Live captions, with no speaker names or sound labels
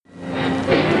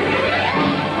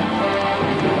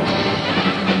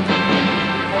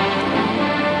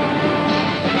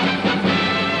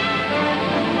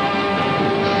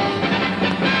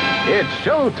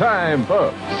showtime,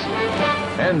 folks.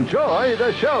 Enjoy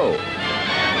the show.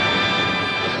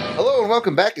 Hello and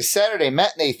welcome back to Saturday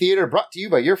Matinee Theater, brought to you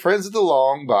by your friends at the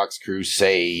Long Box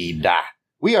Crusade.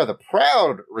 We are the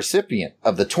proud recipient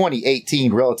of the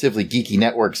 2018 Relatively Geeky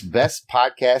Network's Best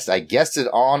Podcast I Guested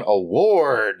On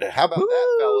Award. How about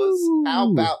that, fellas?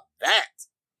 How about that?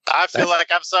 I feel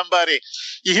like I'm somebody.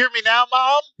 You hear me now,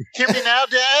 Mom? Hear me now,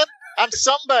 Dad? I'm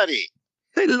somebody.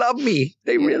 They love me.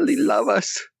 They really love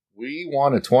us. We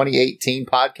won a 2018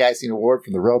 Podcasting Award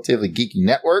from the Relatively Geeky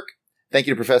Network. Thank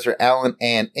you to Professor Allen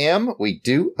and M. We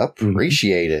do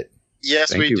appreciate it.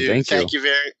 Yes, we do. Thank you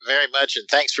very, very much, and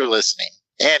thanks for listening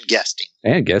and guesting.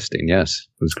 And guesting, yes.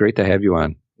 It was great to have you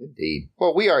on. Indeed.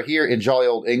 Well, we are here in jolly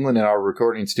old England in our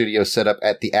recording studio set up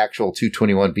at the actual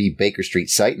 221B Baker Street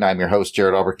site, and I'm your host,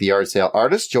 Jared Albrecht, the Yard Sale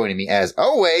Artist. Joining me, as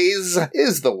always,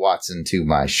 is the Watson to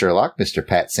my Sherlock, Mr.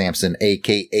 Pat Sampson,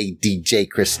 a.k.a. DJ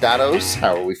Christados.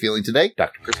 How are we feeling today,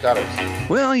 Dr. Christados?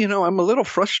 Well, I'm a little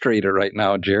frustrated right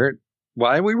now, Jared.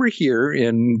 While we were here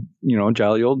in,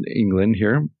 jolly old England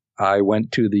here, I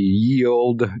went to the ye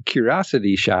old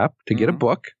curiosity shop to get a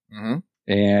book. Mm-hmm.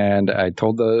 And I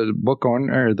told the book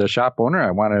owner, the shop owner,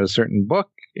 I wanted a certain book.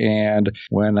 And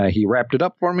when he wrapped it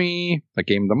up for me, I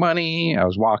gave him the money. I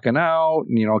was walking out,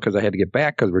 because I had to get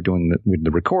back because we're doing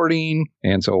the recording.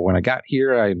 And so when I got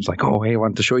here, I was like, oh, hey, I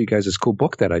wanted to show you guys this cool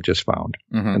book that I just found.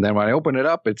 Mm-hmm. And then when I open it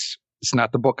up, it's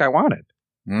not the book I wanted.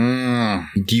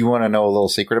 Do you want to know a little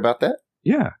secret about that?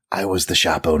 Yeah. I was the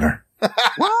shop owner.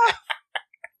 What?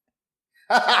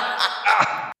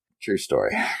 True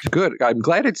story. Good. I'm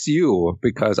glad it's you,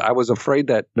 because I was afraid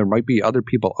that there might be other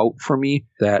people out for me,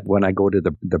 that when I go to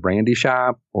the brandy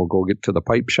shop or go get to the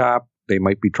pipe shop, they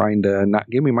might be trying to not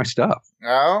give me my stuff.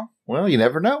 Oh, well, you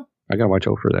never know. I got to watch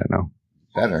out for that now.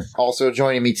 Better. Also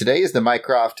joining me today is the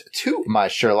Mycroft to my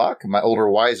Sherlock, my older,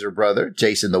 wiser brother,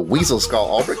 Jason the Weasel Skull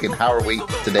Albrecht. And how are we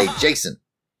today, Jason?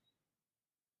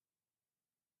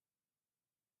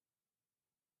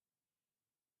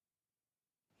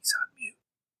 He's on mute.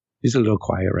 He's a little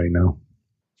quiet right now.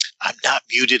 I'm not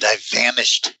muted. I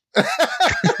vanished.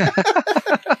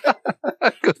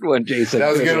 Good one, Jason.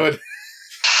 That was a good one.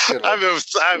 I've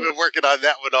been working on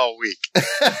that one all week.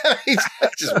 He's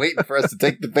just waiting for us to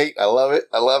take the bait. I love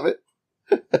it.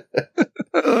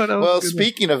 Well,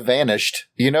 speaking of vanished,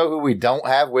 you know who we don't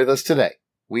have with us today?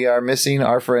 We are missing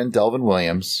our friend Delvin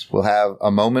Williams. We'll have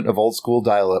a moment of old school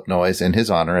dial-up noise in his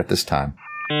honor at this time.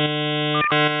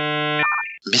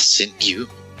 Missing you.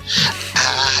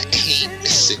 I ain't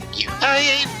missing you. I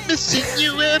ain't missing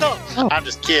you at all. Oh. I'm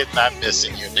just kidding. I'm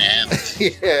missing you, Dan.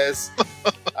 Yes.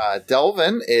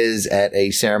 Delvin is at a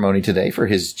ceremony today for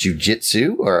his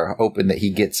jiu-jitsu, or hoping that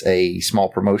he gets a small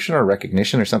promotion or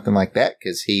recognition or something like that,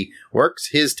 because he works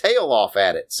his tail off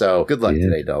at it. So good luck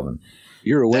today, Delvin.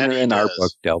 You're a winner in our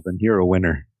book, Delvin. You're a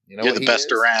winner. You're the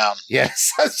best around.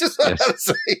 Yes. That's just what I was about to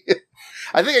say.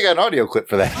 I think I got an audio clip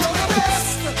for that.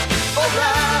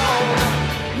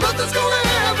 Nothing's gonna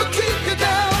ever keep you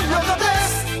down. You're the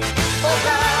best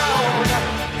around.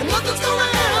 And nothing's gonna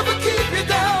ever keep you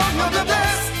down. You're the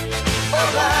best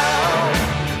around.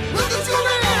 Nothing's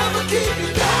gonna ever keep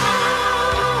you down.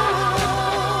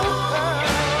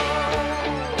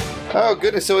 Oh,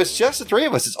 goodness. So it's just the three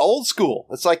of us. It's old school.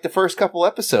 It's like the first couple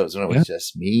episodes when it was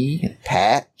just me and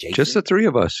Pat, Jason. Just the three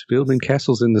of us building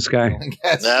castles in the sky.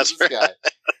 That's right.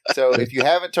 So if you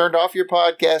haven't turned off your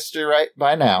podcaster right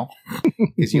by now,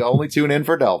 because you only tune in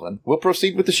for Delvin, we'll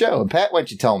proceed with the show. And Pat, why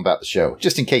don't you tell them about the show,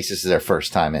 just in case this is their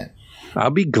first time in? I'll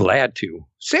be glad to.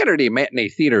 Saturday Matinee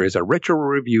Theater is a retro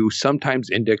review, sometimes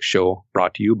index show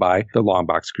brought to you by the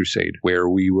Longbox Crusade, where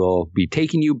we will be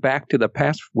taking you back to the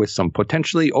past with some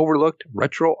potentially overlooked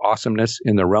retro awesomeness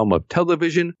in the realm of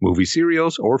television, movie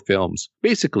serials, or films.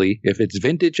 Basically, if it's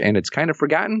vintage and it's kind of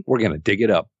forgotten, we're going to dig it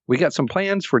up. We got some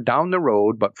plans for down the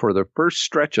road, but for the first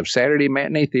stretch of Saturday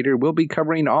Matinee Theater, we'll be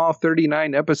covering all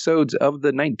 39 episodes of the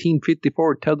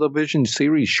 1954 television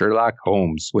series Sherlock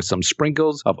Holmes, with some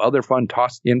sprinkles of other fun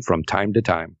tossed in from time to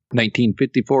time.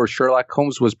 1954 Sherlock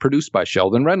Holmes was produced by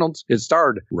Sheldon Reynolds. It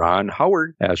starred Ron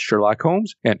Howard as Sherlock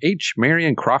Holmes and H.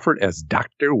 Marion Crawford as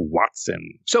Dr.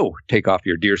 Watson. So, take off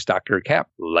your deerstalker cap,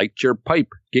 light your pipe,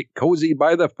 get cozy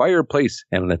by the fireplace,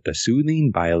 and let the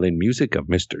soothing violin music of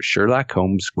Mr. Sherlock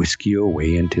Holmes whisk you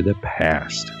away into the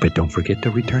past. But don't forget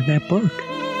to return that book.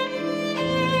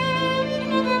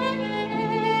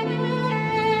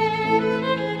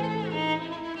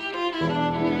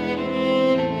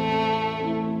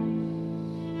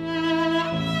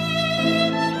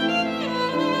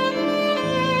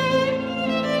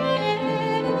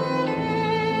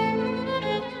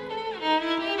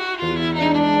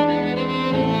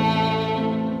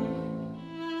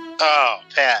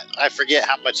 I forget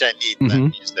how much I need the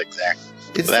music there.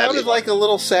 It sounded like a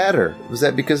little sadder. Was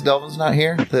that because Delvin's not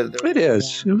here? It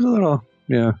is. It was a little,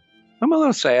 yeah. I'm a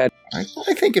little sad. I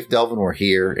think if Delvin were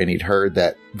here and he'd heard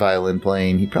that violin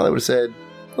playing, he probably would have said,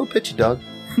 "Oh, pitchy dog."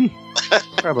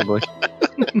 Probably.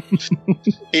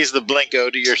 He's the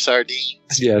Blinko to your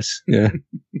sardines. Yes. Yeah.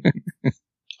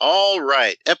 All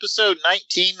right. Episode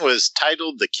 19 was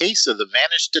titled The Case of the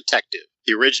Vanished Detective.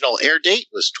 The original air date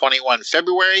was 21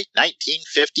 February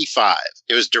 1955.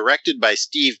 It was directed by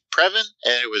Steve Previn,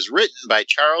 and it was written by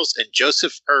Charles and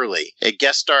Joseph Early. It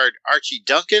guest starred Archie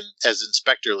Duncan as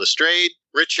Inspector Lestrade,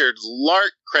 Richard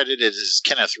Lark, credited as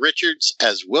Kenneth Richards,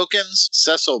 as Wilkins,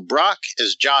 Cecil Brock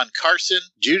as John Carson,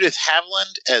 Judith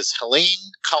Haviland as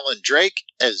Helene, Colin Drake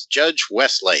as Judge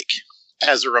Westlake.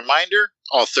 As a reminder,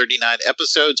 all 39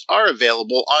 episodes are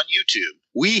available on YouTube.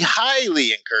 We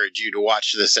highly encourage you to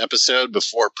watch this episode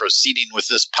before proceeding with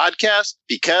this podcast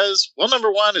because, well,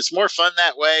 number one, it's more fun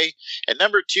that way. And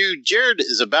number two, Jared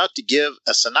is about to give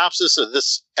a synopsis of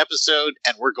this episode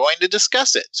and we're going to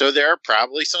discuss it. So there are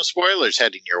probably some spoilers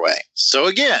heading your way. So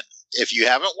again, if you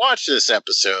haven't watched this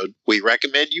episode, we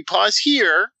recommend you pause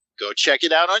here, go check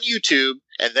it out on YouTube,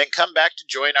 and then come back to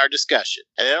join our discussion.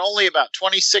 And at only about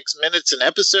 26 minutes an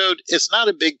episode, it's not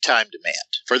a big time demand.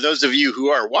 For those of you who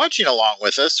are watching along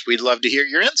with us, we'd love to hear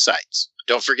your insights.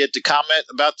 Don't forget to comment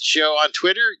about the show on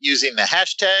Twitter using the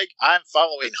hashtag I'm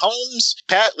Following Holmes.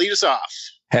 Pat, lead us off.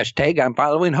 Hashtag I'm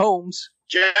Following Holmes.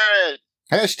 Jared.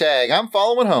 Hashtag I'm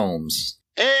Following Holmes.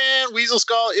 And Weasel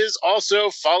Skull is also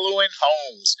following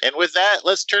Holmes. And with that,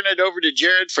 let's turn it over to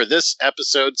Jared for this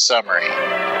episode summary.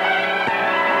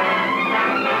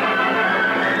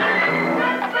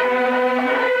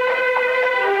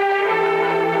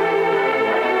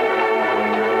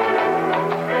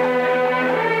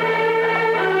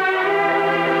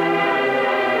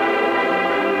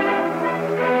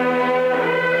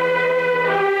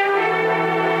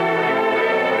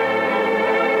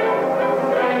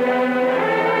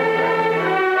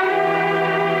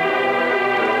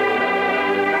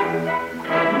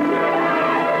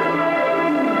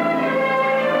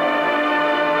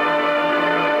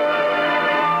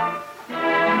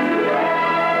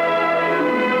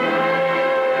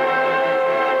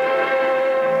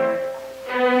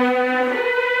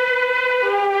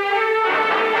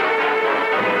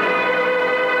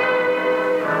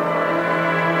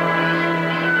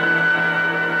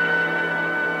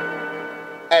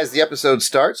 As the episode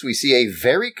starts, we see a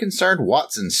very concerned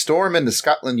Watson storm into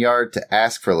Scotland Yard to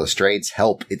ask for Lestrade's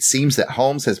help. It seems that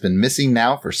Holmes has been missing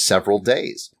now for several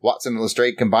days. Watson and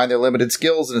Lestrade combine their limited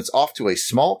skills and it's off to a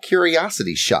small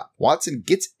curiosity shop. Watson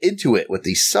gets into it with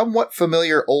the somewhat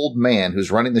familiar old man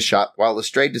who's running the shop while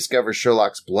Lestrade discovers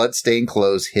Sherlock's blood-stained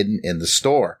clothes hidden in the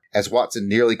store. As Watson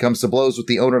nearly comes to blows with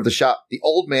the owner of the shop, the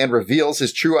old man reveals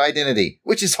his true identity,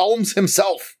 which is Holmes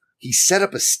himself. He set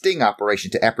up a sting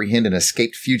operation to apprehend an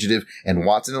escaped fugitive, and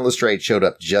Watson and Lestrade showed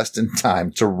up just in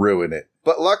time to ruin it.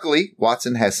 But luckily,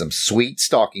 Watson has some sweet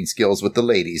stalking skills with the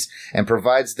ladies and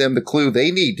provides them the clue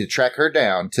they need to track her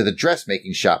down to the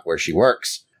dressmaking shop where she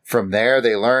works. From there,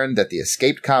 they learn that the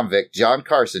escaped convict, John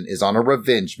Carson, is on a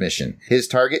revenge mission. His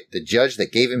target, the judge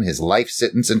that gave him his life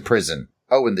sentence in prison.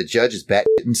 Oh, and the judge is batshit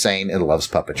insane and loves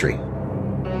puppetry.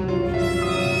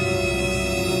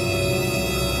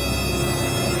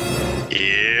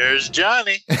 Here's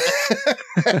Johnny.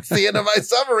 That's the end of my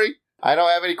summary. I don't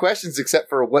have any questions except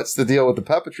for what's the deal with the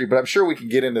puppetry, but I'm sure we can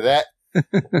get into that.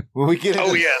 When we get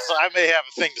into Yes, I may have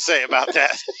a thing to say about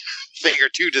that. Thing or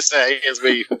two to say as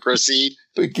we proceed.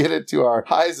 We get into our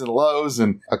highs and lows,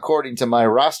 and according to my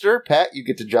roster, Pat, you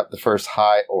get to drop the first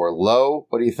high or low.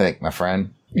 What do you think, my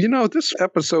friend? You know, this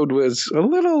episode was a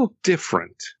little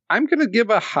different. I'm going to give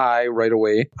a high right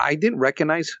away. I didn't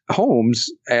recognize Holmes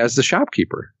as the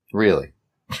shopkeeper. Really?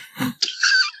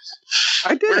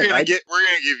 I did. We're gonna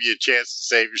give you a chance to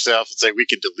save yourself and say we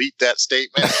can delete that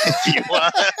statement if you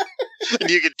want. And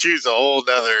you can choose a whole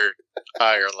nother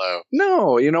high or low.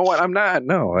 No, you know what? I'm not.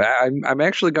 No, I'm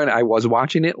actually going to. I was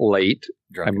watching it late.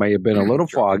 I may have been a little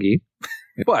foggy.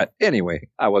 But anyway,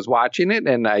 I was watching it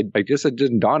and I guess it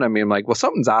didn't dawn on me. I'm like, well,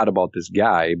 something's odd about this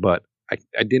guy, but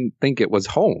I didn't think it was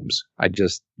Holmes. I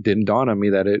just didn't dawn on me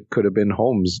that it could have been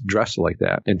Holmes dressed like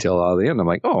that until the end. I'm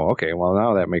like, oh, okay, well,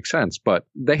 now that makes sense. But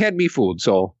they had me fooled,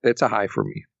 so it's a high for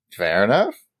me. Fair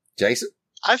enough. Jason?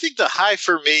 I think the high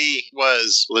for me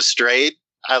was Lestrade.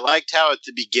 I liked how at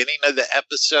the beginning of the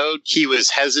episode, he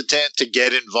was hesitant to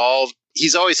get involved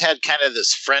He's always had kind of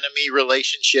this frenemy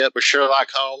relationship with Sherlock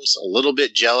Holmes, a little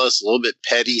bit jealous, a little bit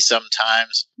petty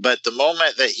sometimes. But the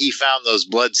moment that he found those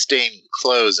blood-stained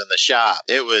clothes in the shop,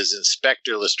 it was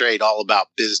Inspector Lestrade all about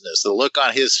business. The look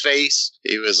on his face,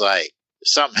 he was like,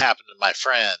 something happened to my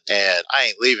friend, and I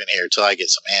ain't leaving here till I get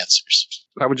some answers.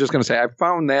 I was just going to say, I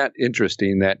found that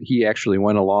interesting that he actually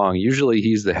went along. Usually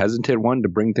he's the hesitant one to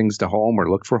bring things to home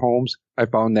or look for homes. I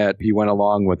found that he went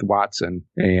along with Watson,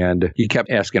 and he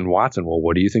kept asking Watson, well,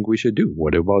 what do you think we should do?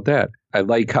 What about that? I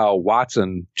like how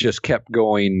Watson just kept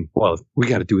going, well, we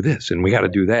got to do this and we got to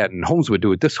do that. And Holmes would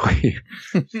do it this way.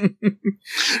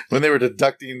 When they were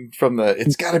deducting from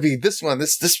it's got to be this one,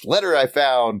 this letter I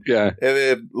found. Yeah. And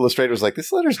then Lestrade was like,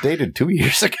 this letter's dated 2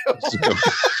 years ago.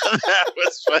 That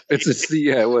was funny.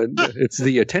 It's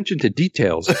the attention to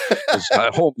details.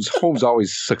 Holmes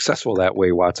always successful that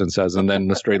way, Watson says. And then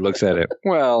Lestrade looks at it.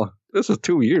 Well, this is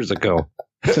 2 years ago.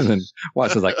 And then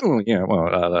Watson's like, oh, yeah,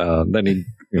 well, then he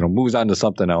moves on to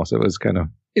something else. It was kind of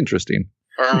interesting.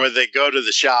 Or when they go to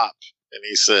the shop and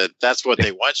he said, that's what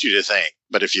they want you to think.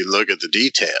 But if you look at the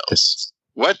details,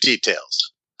 what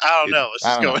details? I don't know. Let's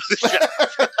just go with the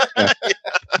shop.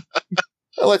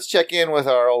 Well, let's check in with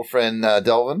our old friend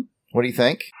Delvin. What do you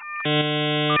think?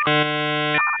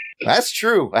 That's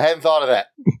true. I hadn't thought of that.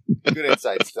 Good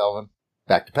insights, Delvin.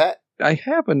 Back to Pat. I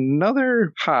have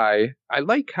another high. I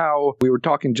like how we were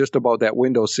talking just about that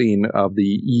window scene of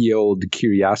the ye old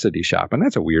Curiosity Shop. And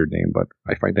that's a weird name, but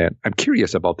I'm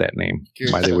curious about that name.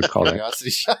 Why they would call it Curiosity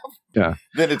Shop? Yeah.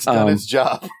 Then it's done its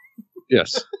job.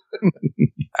 Yes.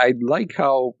 I like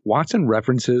how Watson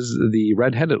references the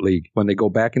Red-Headed League when they go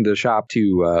back into the shop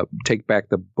to take back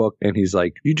the book. And he's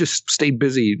like, you just stay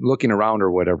busy looking around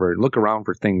or whatever. Look around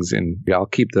for things and I'll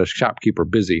keep the shopkeeper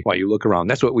busy while you look around.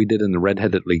 That's what we did in the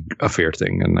Red-Headed League affair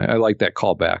thing. And I like that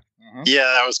callback. Mm-hmm. Yeah,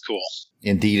 that was cool.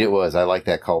 Indeed it was. I like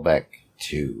that callback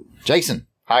too. Jason,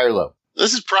 high or low?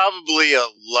 This is probably a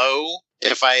low.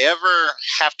 If I ever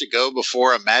have to go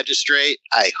before a magistrate,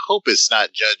 I hope it's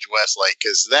not Judge Westlake,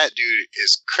 because that dude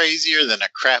is crazier than a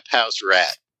crap house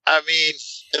rat. I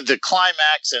mean, the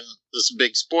climax, and this is a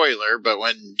big spoiler, but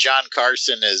when John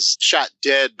Carson is shot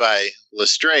dead by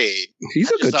Lestrade, he's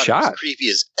a good shot. Creepy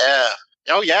as F.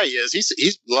 Oh yeah, he is. He's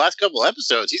the last couple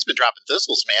episodes. He's been dropping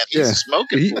thistles, man. He's a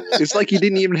smoking fool. It's like he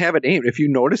didn't even have it aimed. If you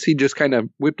notice, he just kind of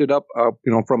whipped it up,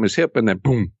 from his hip, and then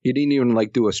boom. He didn't even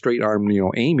do a straight arm,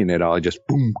 aiming it all. He just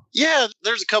boom. Yeah,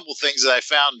 there's a couple things that I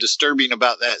found disturbing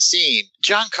about that scene.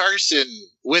 John Carson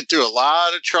went through a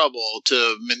lot of trouble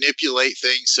to manipulate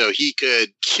things so he could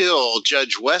kill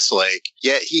Judge Westlake.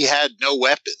 Yet he had no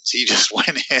weapons. He just went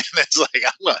in. And it's like,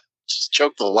 I'm gonna just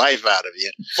choke the life out of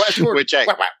you. Which I,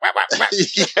 yeah,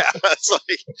 it's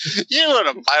like,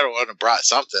 I don't want to brought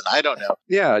something. I don't know.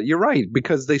 Yeah, you're right,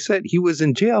 because they said he was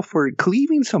in jail for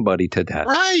cleaving somebody to death.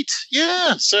 Right.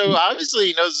 Yeah. So obviously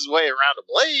he knows his way around a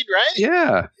blade, right?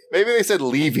 Yeah. Maybe they said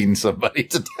leaving somebody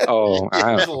to death. Oh,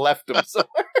 I just left him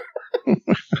somewhere.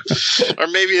 Or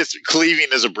maybe it's cleaving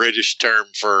is a British term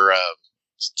for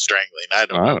strangling. I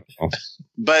don't know.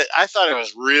 But I thought it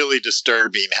was really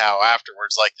disturbing how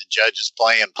afterwards, like, the judge is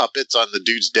playing puppets on the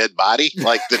dude's dead body.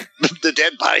 Like, the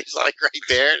dead body's, like, right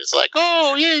there. And it's like,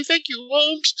 oh, yeah, thank you,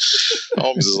 Holmes.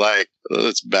 Holmes is like,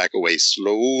 let's back away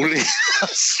slowly.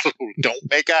 Don't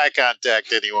make eye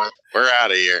contact, anyone. We're out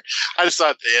of here. I just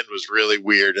thought the end was really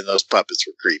weird, and those puppets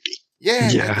were creepy. Yeah.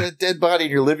 Like that dead body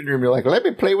in your living room. You're like, let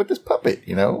me play with this puppet,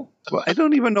 Well, I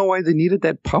don't even know why they needed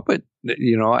that puppet.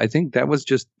 I think that was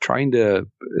just trying to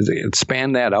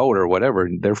expand that out or whatever.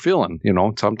 They're filling,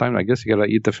 sometimes I guess you got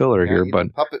to eat the filler here,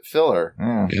 but puppet filler.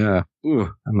 Yeah. Ooh,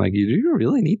 I'm like, do you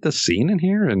really need the scene in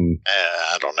here? And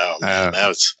I don't know, man. That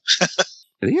was...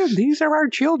 Yeah, these are our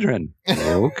children.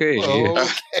 Okay.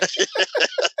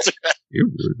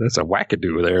 That's a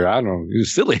wackadoo there. I don't know. You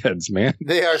silly heads, man.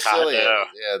 They are silly heads.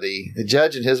 Yeah, the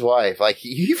judge and his wife. Like,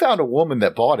 he found a woman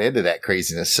that bought into that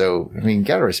craziness. So, I mean,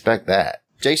 got to respect that.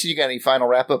 Jason, you got any final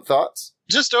wrap-up thoughts?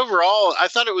 Just overall, I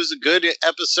thought it was a good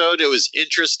episode. It was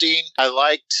interesting. I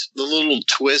liked the little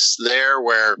twist there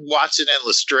where Watson and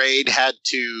Lestrade had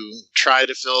to try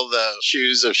to fill the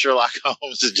shoes of Sherlock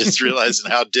Holmes and just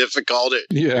realizing how difficult it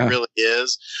really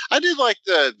is. I did like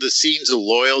the scenes of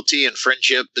loyalty and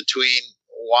friendship between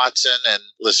Watson and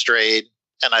Lestrade.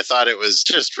 And I thought it was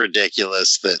just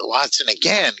ridiculous that Watson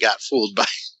again got fooled by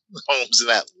Holmes in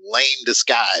that lame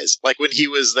disguise, like when he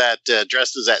was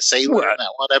dressed as that sailor in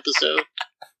that one episode.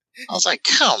 I was like,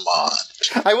 come on.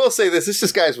 I will say this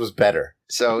disguise was better.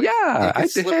 So Yeah, you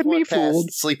it slip had one me past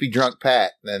fooled. Sleepy drunk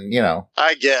Pat, then,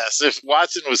 I guess if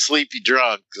Watson was sleepy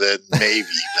drunk, then maybe.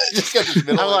 just got this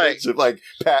middle I'm image of like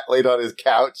Pat laid on his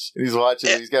couch and he's watching.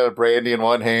 Yeah. He's got a brandy in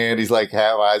one hand. He's like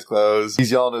half eyes closed.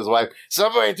 He's yelling to his wife,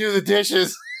 "Somebody do the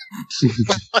dishes."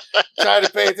 Trying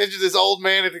to pay attention to this old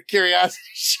man at the curiosity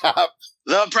shop.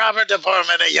 The proper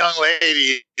deportment of young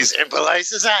ladies in polite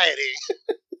society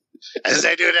as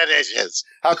they do the dishes.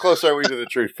 How close are we to the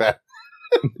truth, Pat?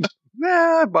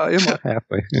 Nah, but I'm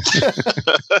halfway.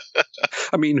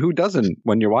 I mean, who doesn't?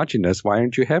 When you're watching this, why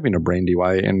aren't you having a brandy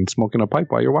and smoking a pipe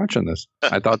while you're watching this?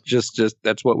 I thought just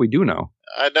that's what we do now.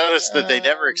 I noticed that they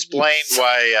never explained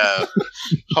why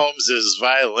Holmes's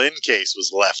violin case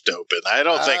was left open. I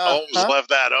don't think Holmes left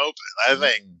that open. I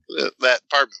think that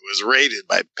apartment was raided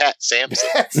by Pat Sampson.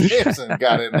 Pat Sampson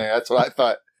got in there. That's what I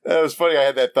thought. That was funny. I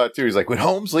had that thought too. He's like, would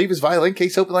Holmes leave his violin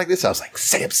case open like this? I was like,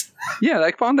 Sampson. Yeah,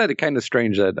 I found that kind of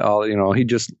strange that he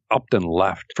just upped and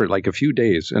left for like a few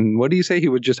days. And what do you say? He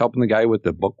was just helping the guy with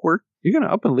the bookwork? You're going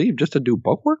to up and leave just to do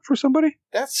bookwork for somebody?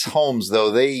 That's Holmes,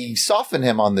 though. They soften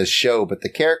him on this show, but the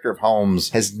character of Holmes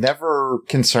has never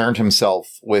concerned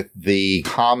himself with the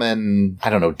common,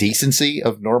 decency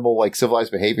of normal, like,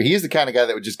 civilized behavior. He is the kind of guy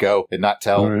that would just go and not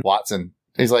tell Watson.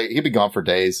 He's like, he'd be gone for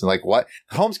days. And like, what?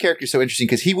 Holmes' character is so interesting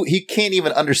because he can't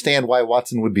even understand why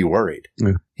Watson would be worried.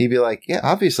 Yeah. He'd be like, yeah,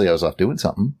 obviously I was off doing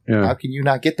something. Yeah. How can you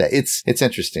not get that? It's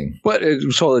interesting. But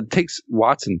so it takes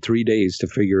Watson 3 days to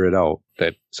figure it out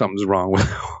that something's wrong with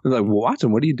like,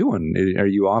 Watson, what are you doing? Are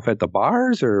you off at the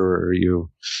bars or are you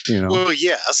know? Well,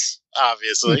 yes,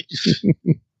 obviously.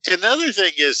 Another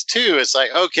thing is, too, it's like,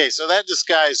 okay, so that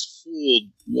disguise fooled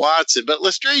Watson, but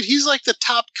Lestrade, he's like the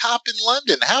top cop in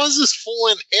London. How is this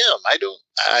fooling him?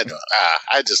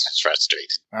 I just was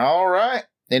frustrated. All right.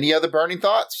 Any other burning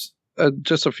thoughts?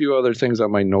 Just a few other things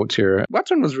on my notes here.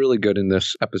 Watson was really good in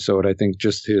this episode. I think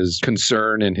just his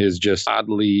concern and his just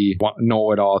oddly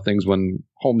know-it-all things. When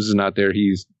Holmes is not there,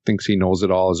 he thinks he knows it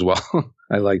all as well.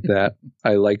 I like that.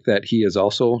 I like that he is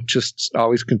also just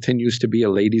always continues to be a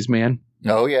ladies' man.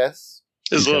 Oh, yes.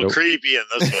 It's a little creepy in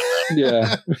this one, though.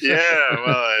 Yeah. Yeah,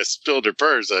 well, I spilled her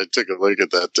purse. I took a look at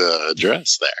that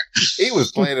dress there. He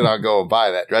was planning on going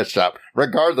by that dress shop,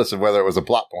 regardless of whether it was a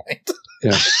plot point.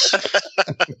 Yeah.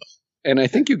 And I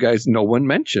think you guys, no one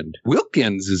mentioned,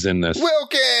 Wilkins is in this.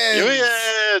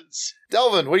 Wilkins!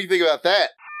 Delvin, what do you think about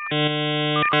that?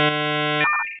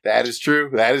 That is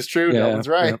true. That is true. Yeah, Delvin's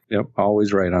right. Yep.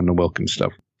 Always right on the Wilkins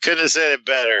stuff. Couldn't have said it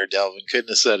better, Delvin. Couldn't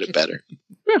have said it better.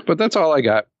 Yeah, but that's all I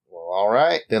got. Well, all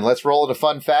right. Then let's roll into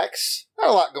fun facts. Not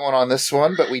a lot going on this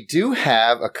one, but we do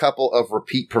have a couple of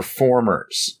repeat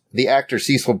performers. The actor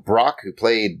Cecil Brock, who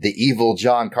played the evil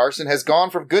John Carson, has gone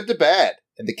from good to bad.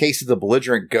 In the case of the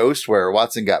belligerent ghost, where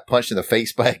Watson got punched in the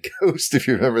face by a ghost, if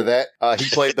you remember that, he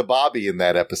played the Bobby in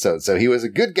that episode. So he was a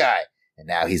good guy, and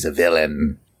now he's a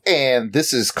villain. And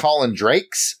this is Colin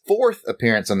Drake's fourth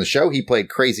appearance on the show. He played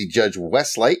Crazy Judge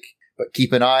Westlake, but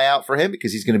keep an eye out for him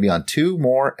because he's going to be on 2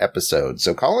 more episodes.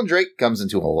 So Colin Drake comes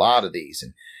into a lot of these.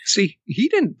 And see, he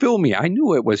didn't fool me. I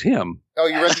knew it was him. oh,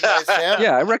 you recognized him?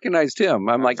 Yeah, I recognized him.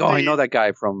 I'm like, I know that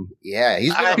guy from... Yeah, he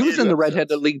was in the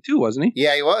Redheaded League too, wasn't he?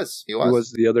 Yeah, he was. He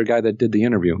was the other guy that did the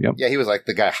interview. Yep. Yeah, he was like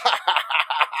the guy,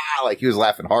 like he was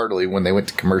laughing heartily when they went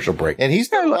to commercial break. And he's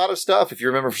done a lot of stuff, if you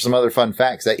remember, for some other fun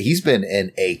facts, that he's been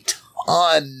in a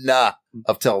ton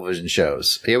of television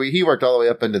shows. He worked all the way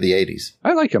up into the 80s.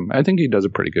 I like him. I think he does a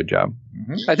pretty good job.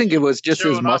 Mm-hmm. I think it was just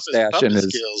his mustache and his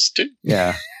skills too.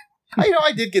 Yeah.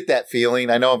 I did get that feeling.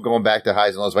 I know I'm going back to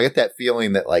highs and lows, but I get that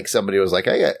feeling that like somebody was like,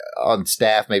 hey, on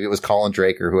staff, maybe it was Colin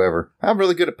Drake or whoever, I'm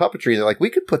really good at puppetry. They're like, we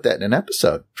could put that in an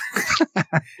episode.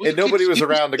 And nobody was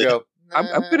around to go, nah.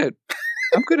 I'm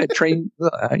good at train.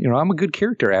 I'm a good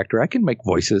character actor. I can make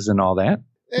voices and all that.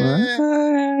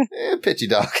 Pitchy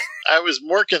dog. I was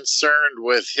more concerned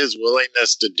with his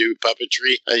willingness to do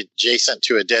puppetry adjacent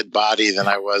to a dead body than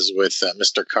I was with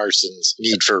Mr. Carson's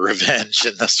need for revenge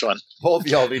in this one. Both of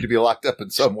y'all need to be locked up in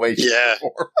some way. Yeah.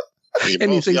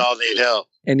 Both of y'all need help.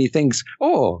 And he thinks,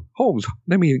 oh, Holmes,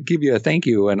 let me give you a thank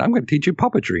you, and I'm going to teach you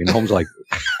puppetry. And Holmes like,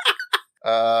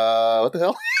 what the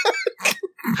hell?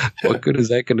 What good is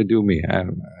that going to do me?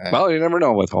 Well, you never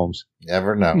know with Holmes.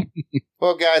 Never know.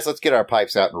 Well, guys, let's get our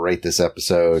pipes out and rate this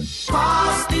episode.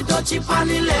 Pass the dutchie on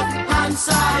the left-hand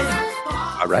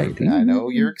side. All right. I know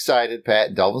you're excited,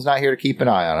 Pat. Delvin's not here to keep an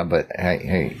eye on him, but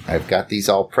hey, I've got these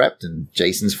all prepped, and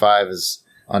Jason's 5 is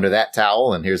under that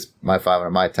towel, and here's my 5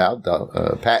 under my towel.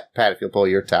 Pat, if you'll pull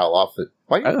your towel off it.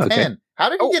 Why are you 10? Okay. How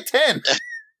did you get 10?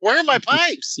 Where are my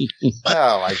pipes?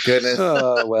 Oh, my goodness.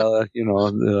 Well,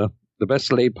 The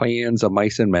best laid plans of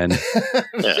mice and men.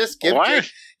 Just Why?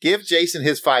 give Jason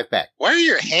his 5-pack. Why are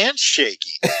your hands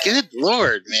shaking? Good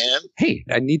Lord, man. Hey,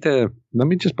 let me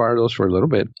just borrow those for a little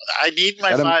bit. I need my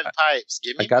Gotta- 5 pipes.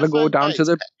 Give me I got to my go 5 down pipes. to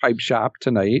the pipe shop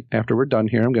tonight. After we're done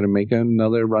here, I'm going to make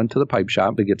another run to the pipe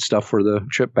shop to get stuff for the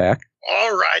trip back.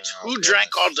 All right. Oh, Who goodness. drank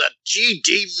all the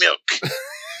GD milk?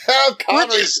 Oh, What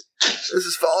Connery, is... this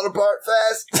is falling apart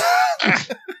fast.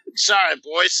 Sorry,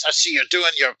 boys. I see you're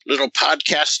doing your little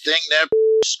podcast thing there,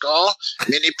 Skull.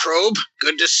 Mini Probe.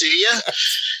 Good to see you.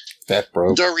 That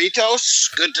broke.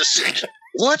 Doritos. Good to see you.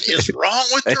 What is wrong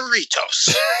with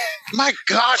Doritos? My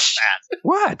God, man.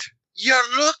 What? You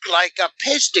look like a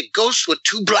pasty ghost with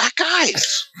 2 black eyes.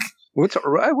 What do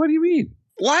you mean?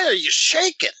 Why are you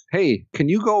shaking? Hey, can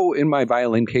you go in my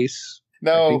violin case?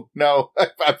 No.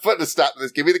 I'm putting a stop to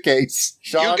this. Give me the case.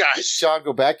 Sean, You guys. Sean,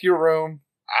 go back to your room.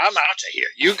 I'm out of here.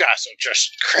 You guys are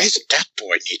just crazy. That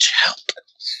boy needs help.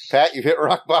 Pat, you've hit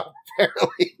rock bottom,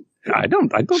 apparently. I'm doing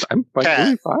fine.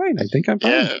 I think I'm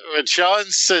fine. Yeah, when Sean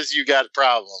says you got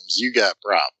problems, you got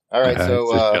problems. All right, Just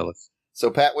so jealous.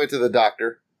 Pat went to the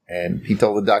doctor, and he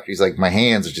told the doctor, he's like, my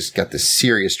hands have just got this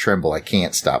serious tremble. I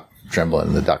can't stop trembling.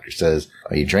 And the doctor says,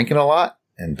 are you drinking a lot?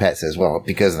 And Pat says, well,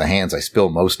 because of the hands, I spill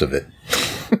most of it.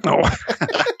 Oh.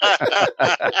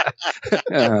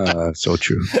 So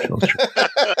true. So true.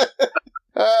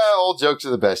 Old jokes are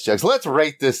the best jokes. Let's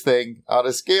rate this thing on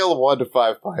a scale of 1 to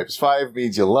 5 pipes. 5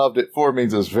 means you loved it. 4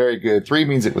 means it was very good. 3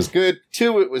 means it was good.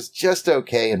 2, it was just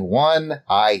okay. And 1,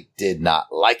 I did not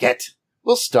like it.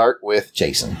 We'll start with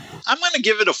Jason. I'm going to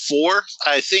give it a 4.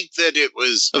 I think that it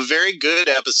was a very good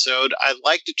episode. I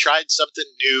liked to try something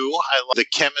new. I like the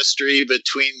chemistry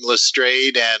between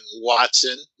Lestrade and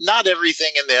Watson. Not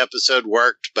everything in the episode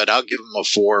worked, but I'll give them a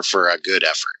 4 for a good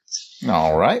effort.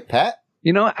 All right, Pat.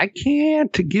 You know, I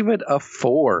can't give it a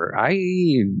 4.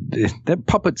 That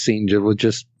puppet scene was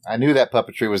just, I knew that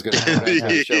puppetry was going to happen on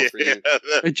the show for you.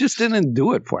 it just didn't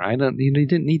do it for. He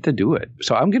didn't need to do it.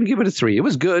 So I'm going to give it a 3. It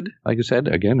was good. Like I said,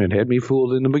 again, it had me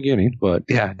fooled in the beginning. But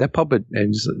yeah, that puppet,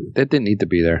 that didn't need to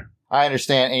be there. I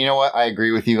understand. And you know what? I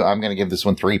agree with you. I'm going to give this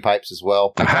one 3 pipes as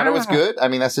well. I thought it was good. I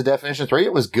mean, that's the definition of 3.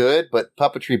 It was good, but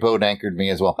puppetry boat anchored me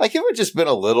as well. Like, if it had just been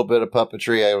a little bit of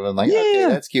puppetry, I would have been like, okay,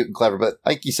 that's cute and clever. But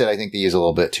like you said, I think they use a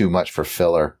little bit too much for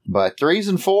filler. But 3s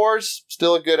and 4s,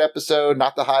 still a good episode.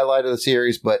 Not the highlight of the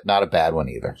series, but not a bad one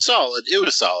either. Solid. It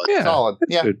was solid. Yeah, Solid.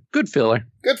 that's Yeah. Good filler.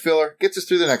 Good filler. Gets us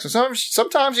through the next one.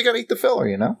 Sometimes you got to eat the filler,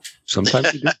 you know?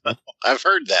 Sometimes you do. I've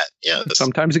heard that. Yeah.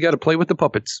 Sometimes you got to play with the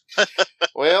puppets.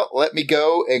 Well, let me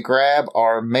go and grab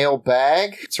our mail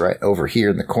bag. It's right over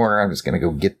here in the corner. I'm just going to go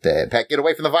get that. Pat, get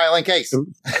away from the violin case.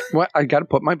 What? I got to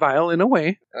put my violin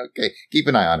away. Okay, keep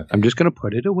an eye on it. I'm just going to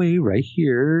put it away right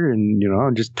here,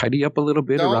 and just tidy up a little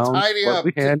bit Don't around tidy what up.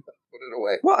 we had. Put it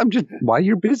away. Well, while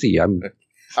you're busy, I'm.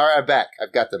 All right, I'm back.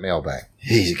 I've got the mail bag.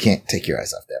 Jeez, you can't take your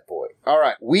eyes off that boy. All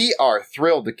right, we are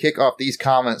thrilled to kick off these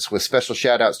comments with special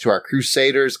shout-outs to our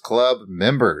Crusaders Club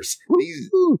members. These,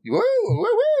 Woo, woo, woo,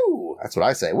 woo. That's what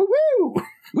I say. Woo, woo.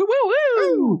 woo, woo,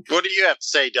 woo. What do you have to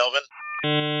say, Delvin?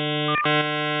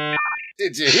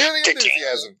 Did you hear the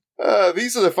enthusiasm?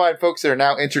 These are the fine folks that are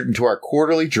now entered into our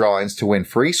quarterly drawings to win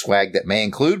free swag that may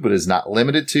include, but is not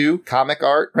limited to, comic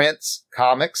art, prints,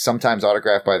 comics, sometimes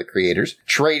autographed by the creators,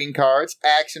 trading cards,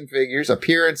 action figures,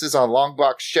 appearances on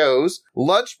Longbox shows,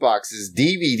 lunchboxes,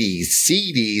 DVDs,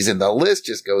 CDs, and the list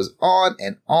just goes on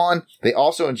and on. They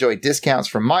also enjoy discounts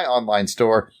from my online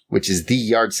store, which is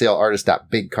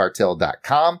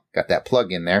theyardsaleartist.bigcartel.com. Got that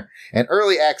plug in there. And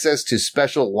early access to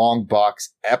special Longbox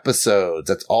episodes.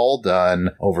 That's all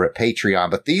done over at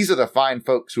Patreon. But these are the fine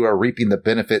folks who are reaping the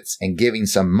benefits and giving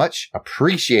some much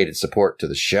appreciated support to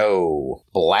the show.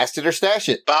 Blast it or stash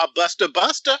it. Bob Buster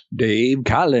Buster. Dave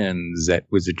Collins. That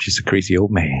was just a crazy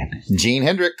old man. Gene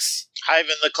Hendricks.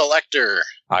 Ivan the Collector.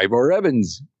 Ivor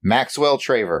Evans. Maxwell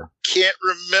Traver. Can't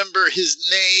remember his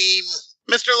name.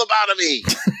 Mr. Lobotomy.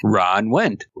 Ron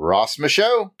Wendt. Ross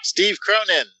Michaud. Steve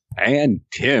Cronin. And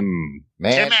Tim.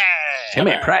 Man.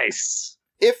 Timmy Price.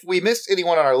 If we missed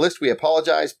anyone on our list, we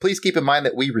apologize. Please keep in mind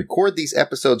that we record these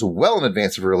episodes well in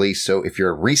advance of release, so if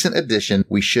you're a recent addition,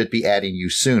 we should be adding you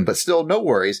soon. But still, no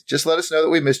worries. Just let us know that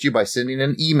we missed you by sending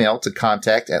an email to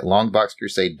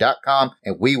contact@longboxcrusade.com,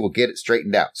 and we will get it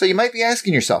straightened out. So you might be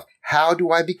asking yourself, how do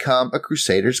I become a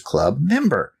Crusaders Club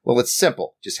member? Well, it's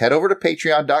simple. Just head over to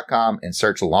patreon.com and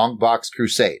search Longbox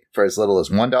Crusade. For as little as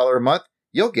 $1 a month,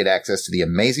 you'll get access to the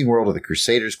amazing world of the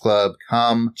Crusaders Club.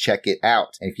 Come check it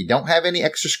out. And if you don't have any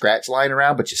extra scratch lying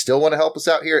around, but you still want to help us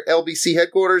out here at LBC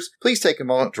headquarters, please take a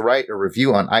moment to write a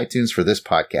review on iTunes for this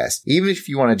podcast. Even if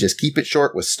you want to just keep it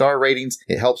short with star ratings,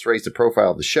 it helps raise the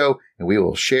profile of the show, and we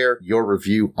will share your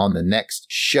review on the next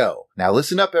show. Now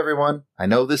listen up, everyone. I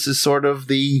know this is sort of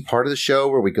the part of the show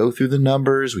where we go through the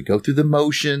numbers, we go through the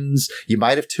motions. You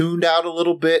might have tuned out a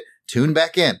little bit. Tune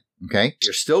back in. Okay,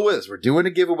 you're still with us. We're doing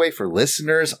a giveaway for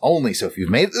listeners only. So if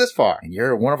you've made it this far and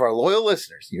you're one of our loyal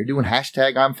listeners, you're doing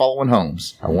hashtag I'm following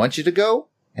Holmes. I want you to go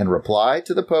and reply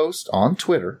to the post on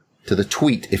Twitter, to the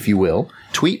tweet, if you will.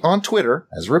 Tweet on Twitter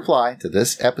as a reply to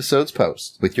this episode's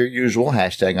post with your usual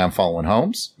hashtag I'm following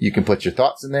Holmes. You can put your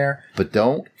thoughts in there, but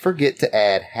don't forget to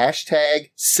add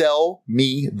hashtag sell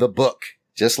me the book.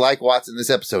 Just like Watson this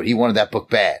episode, he wanted that book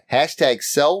bad. Hashtag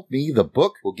sell me the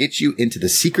book will get you into the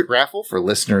secret raffle for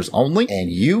listeners only, and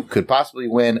you could possibly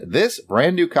win this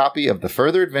brand new copy of The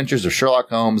Further Adventures of Sherlock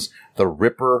Holmes, The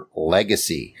Ripper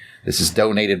Legacy. This is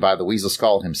donated by the Weasel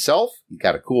Skull himself. You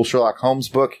got a cool Sherlock Holmes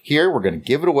book here. We're going to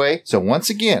give it away. So once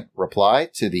again, reply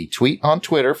to the tweet on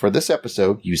Twitter for this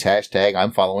episode. Use hashtag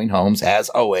I'm following Holmes as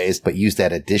always, but use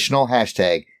that additional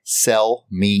hashtag sell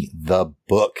me the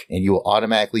book, and you will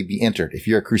automatically be entered. If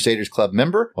you're a Crusaders Club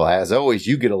member, well, as always,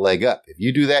 you get a leg up. If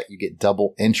you do that, you get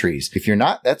double entries. If you're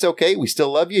not, that's okay. We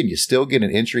still love you, and you still get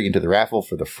an entry into the raffle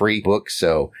for the free book.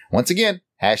 So once again,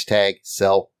 hashtag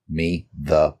sell me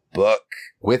the book.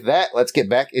 With that, let's get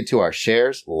back into our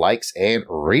shares, likes, and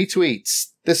retweets.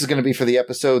 This is going to be for the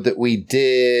episode that we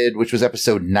did, which was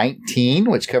episode 19,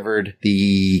 which covered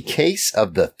the case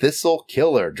of the Thistle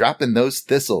Killer, dropping those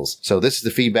thistles. So this is the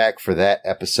feedback for that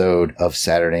episode of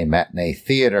Saturday Matinee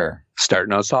Theater.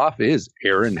 Starting us off is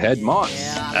Aaron Head Moss.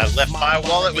 I left my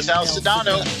wallet with Al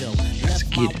Sedano.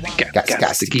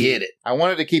 Got to get it. I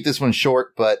wanted to keep this one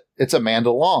short, but it's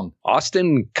Amanda Long.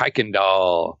 Austin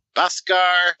Kuykendall.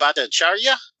 Bhaskar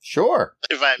Bhattacharya. Sure.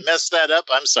 If I messed that up,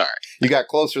 I'm sorry. You got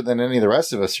closer than any of the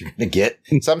rest of us are going to get.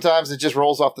 Sometimes it just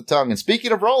rolls off the tongue. And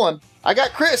speaking of rolling, I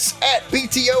got Chris at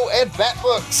BTO and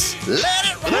Batbooks. Let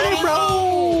it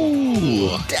roll.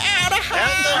 Down the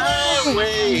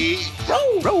highway.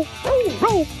 Roll.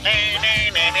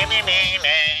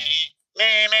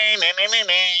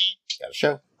 Got a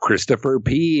show. Christopher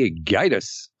P.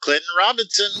 Gaitis. Clinton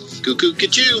Robinson. Cuckoo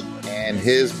Kachoo. And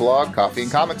his blog, Coffee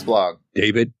and Comics blog.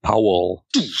 David Powell.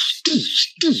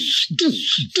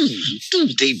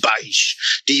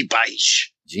 Debaish.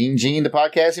 Gene, the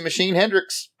podcasting machine,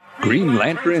 Hendricks. Green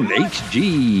Lantern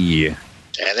HG.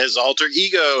 And his alter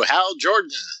ego, Hal Jordan.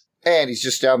 And he's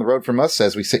just down the road from us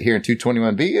as we sit here in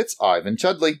 221B. It's Ivan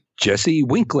Chudley. Jesse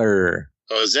Winkler.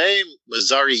 Jose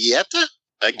Mazzarietta.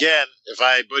 Again, if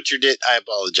I butchered it, I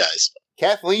apologize.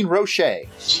 Kathleen Roche.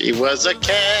 She was a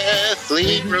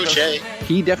Kathleen Roche.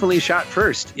 He definitely shot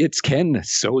first. It's Ken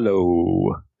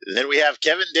Solo. And then we have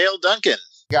Kevin Dale Duncan.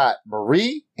 Got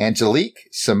Marie Angelique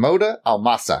Samoda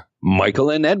Almasa.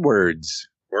 Michael and Edwards.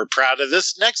 We're proud of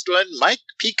this next one, Mike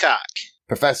Peacock.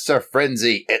 Professor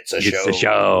Frenzy, it's a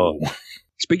show.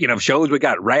 Speaking of shows, we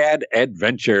got Rad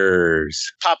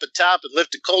Adventures. Pop a top and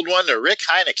lift a cold one to Rick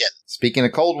Heineken. Speaking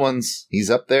of cold ones, he's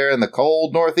up there in the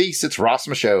cold Northeast. It's Ross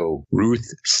Michaud. Ruth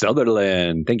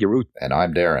Sutherland. Thank you, Ruth. And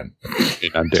I'm Darren.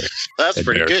 I'm Darren. That's And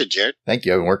pretty Darren. good, Jared. Thank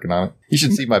you. I've been working on it. You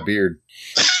should see my beard.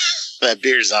 That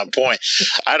beard's on point.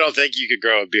 I don't think you could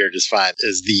grow a beard as fine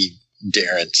as the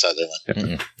Darren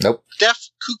Sutherland. Nope. Steph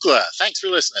Kukla. Thanks for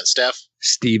listening, Steph.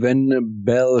 Stephen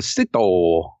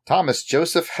Belsito. Thomas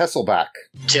Joseph Hesselbach.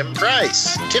 Tim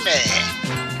Price. Timmy.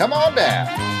 Come on down.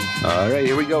 All right,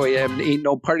 here we go. Ain't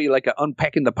no party like a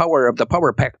unpacking the power of the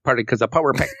Power Pack party, because the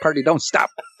Power Pack party don't stop.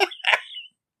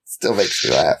 Still makes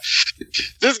me laugh.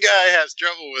 This guy has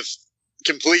trouble with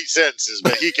complete sentences,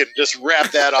 but he can just rap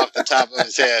that off the top of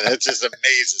his head. It just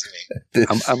amazes me.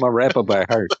 I'm a rapper by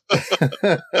heart.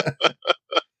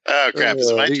 Oh crap! Is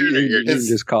it my turn or your You can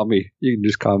just call me. You can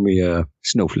just call me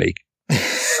Snowflake. All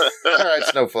right,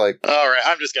 Snowflake. All right,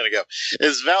 I'm just gonna go.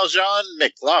 Is Valjean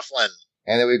McLaughlin?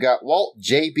 And then we've got Walt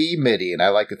J.B. Mitty, and I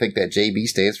like to think that J.B.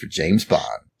 stands for James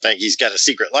Bond. Think he's got a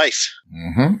secret life.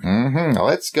 Now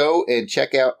let's go and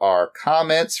check out our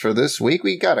comments for this week.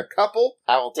 We got a couple.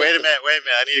 Wait a minute.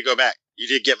 I need to go back. You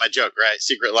did get my joke, right?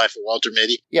 Secret Life of Walter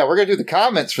Mitty. Yeah, we're going to do the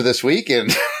comments for this week. And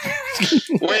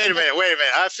Wait a minute.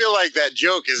 I feel like that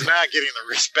joke is not getting the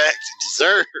respect it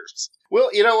deserves. well,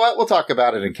 you know what? We'll talk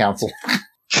about it in council.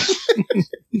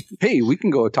 Hey, we can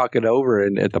go talk it over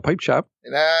at the pipe shop.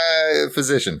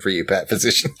 Physician for you, Pat.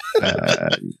 Physician.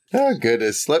 Oh,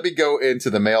 goodness. Let me go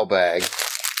into the mailbag.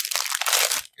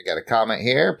 I got a comment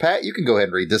here. Pat, you can go ahead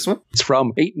and read this one. It's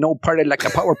from Ain't No Party Like a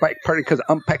Power Pack Party because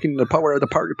I'm packing the power of the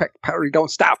party pack. Party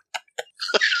don't stop.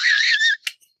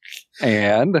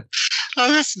 And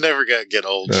that's never going to get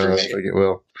old for I me. think it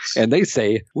will. And they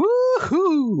say,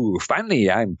 woohoo! Finally,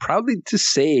 I'm proudly to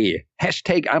say,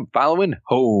 hashtag I'm following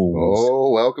Holmes.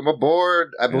 Oh, welcome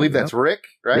aboard. I believe that's Rick,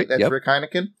 right? Rick, That's yep. Rick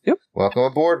Heineken? Yep. Welcome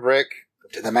aboard, Rick.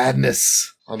 To the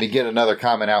madness. Let me get another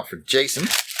comment out for Jason.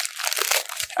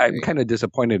 I'm kind of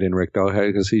disappointed in Rick, though,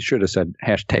 because he should have said,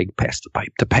 hashtag pass the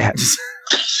pipe to Pat.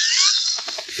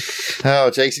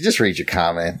 Oh, Jason, just read your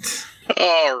comment.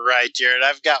 All right, Jared.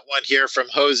 I've got one here from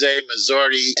Jose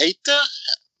Mazzarieta.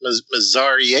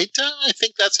 Mazzarieta, I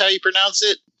think that's how you pronounce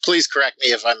it. Please correct me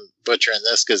if I'm butchering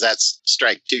this, because that's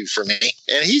strike 2 for me.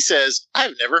 And he says,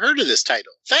 I've never heard of this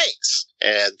title. Thanks.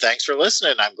 And thanks for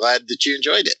listening. I'm glad that you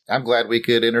enjoyed it. I'm glad we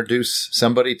could introduce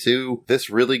somebody to this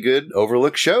really good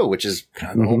overlooked show, which is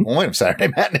kind of the whole point of Saturday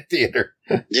Matinee Theater.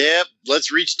 Yep.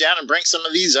 Let's reach down and bring some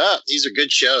of these up. These are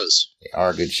good shows. They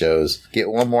are good shows. Get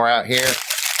one more out here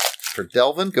for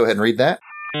Delvin. Go ahead and read that.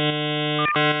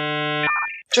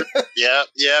 Yep.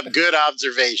 Good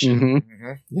observation.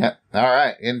 Mm-hmm. Yeah. All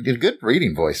right. And good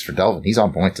reading voice for Delvin. He's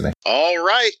on point today. All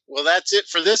right. Well, that's it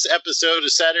for this episode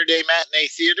of Saturday Matinee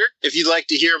Theater. If you'd like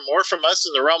to hear more from us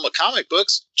in the realm of comic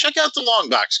books, check out the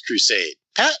Longbox Crusade.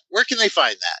 Pat, where can they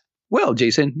find that? Well,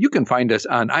 Jason, you can find us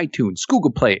on iTunes,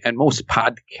 Google Play, and most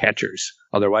podcatchers.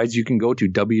 Otherwise, you can go to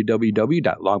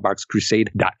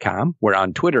www.longboxcrusade.com. We're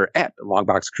on Twitter at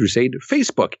Longbox Crusade,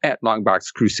 Facebook at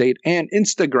Longbox Crusade, and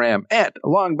Instagram at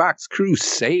Longbox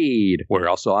Crusade. We're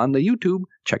also on the YouTube.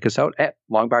 Check us out at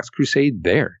Longbox Crusade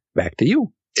there. Back to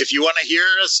you. If you want to hear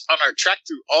us on our trek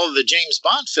through all of the James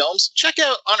Bond films, check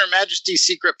out On Her Majesty's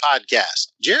Secret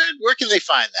Podcast. Jared, where can they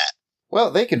find that? Well,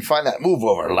 they can find that. Move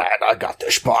over, lad. I got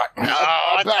this spot.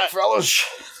 I'm back, fellas.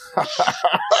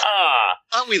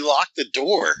 Oh, we locked the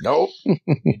door. Nope. You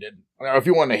didn't. Now, if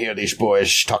you want to hear these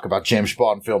boys talk about James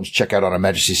Bond films, check out On Her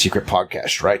Majesty's Secret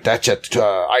Podcast, right? That's at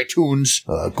iTunes,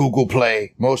 Google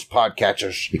Play, most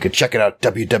podcatchers. You can check it out,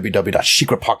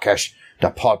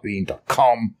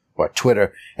 www.secretpodcast.podbean.com, or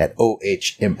Twitter at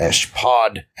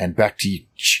OHMSPod. And back to you,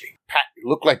 Pat. You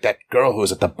look like that girl who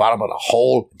was at the bottom of the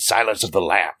hole in Silence of the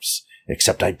Lambs,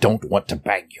 except I don't want to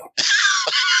bang you.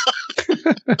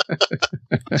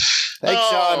 Thanks,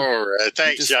 Sean. All right.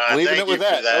 Thanks, Just Sean. leaving Thank it with you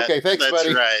for that. that. Okay, thanks, That's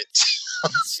buddy. right.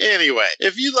 Anyway,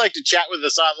 if you'd like to chat with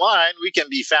us online, we can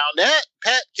be found at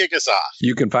Pat, kick us off.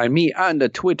 You can find me on the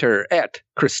Twitter at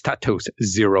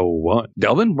Christatos01.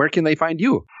 Delvin, where can they find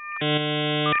you?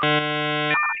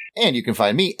 And you can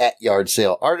find me at Yard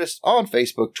Sale Artist on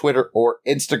Facebook, Twitter, or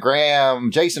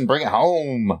Instagram. Jason, bring it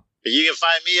home. You can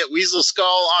find me at Weasel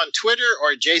Skull on Twitter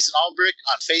or Jason Albrick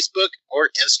on Facebook or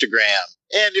Instagram.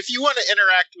 And if you want to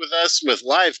interact with us with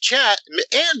live chat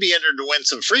and be entered to win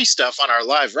some free stuff on our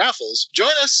live raffles,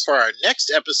 join us for our next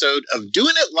episode of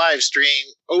Doing It live stream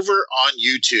over on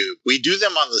YouTube. We do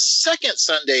them on the second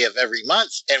Sunday of every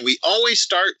month, and we always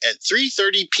start at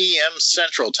 3:30 p.m.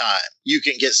 Central Time. You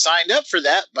can get signed up for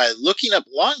that by looking up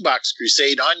Longbox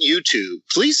Crusade on YouTube.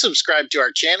 Please subscribe to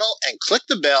our channel and click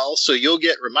the bell so you'll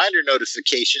get reminder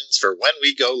notifications for when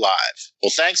we go live.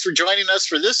 Well, thanks for joining us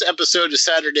for this episode of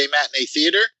Saturday Matinee Theater.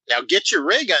 Now get your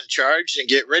ray gun charged and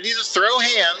get ready to throw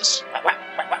hands.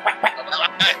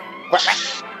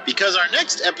 Because our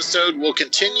next episode will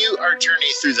continue our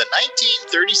journey through the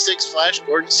 1936 Flash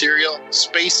Gordon serial,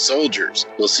 Space Soldiers.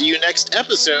 We'll see you next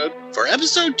episode for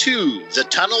episode 2, The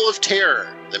Tunnel of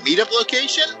Terror. The meetup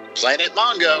location, Planet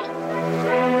Mongo.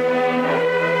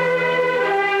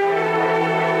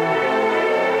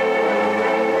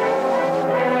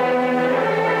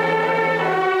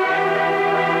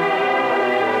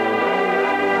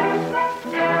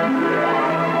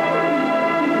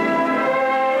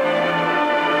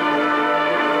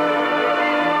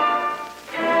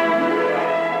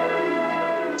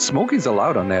 Smoking's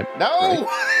allowed on that. No!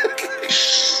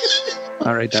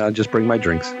 All right, then I'll just bring my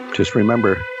drinks. Just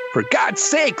remember, for God's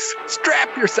sakes,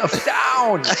 strap yourself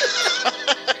down. Is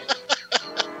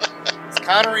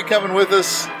Connery coming with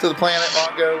us to the Planet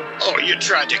Mongo? Oh, you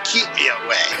tried to keep me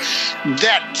away.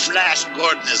 That Flash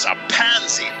Gordon is a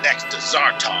pansy next to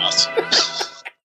Zartos.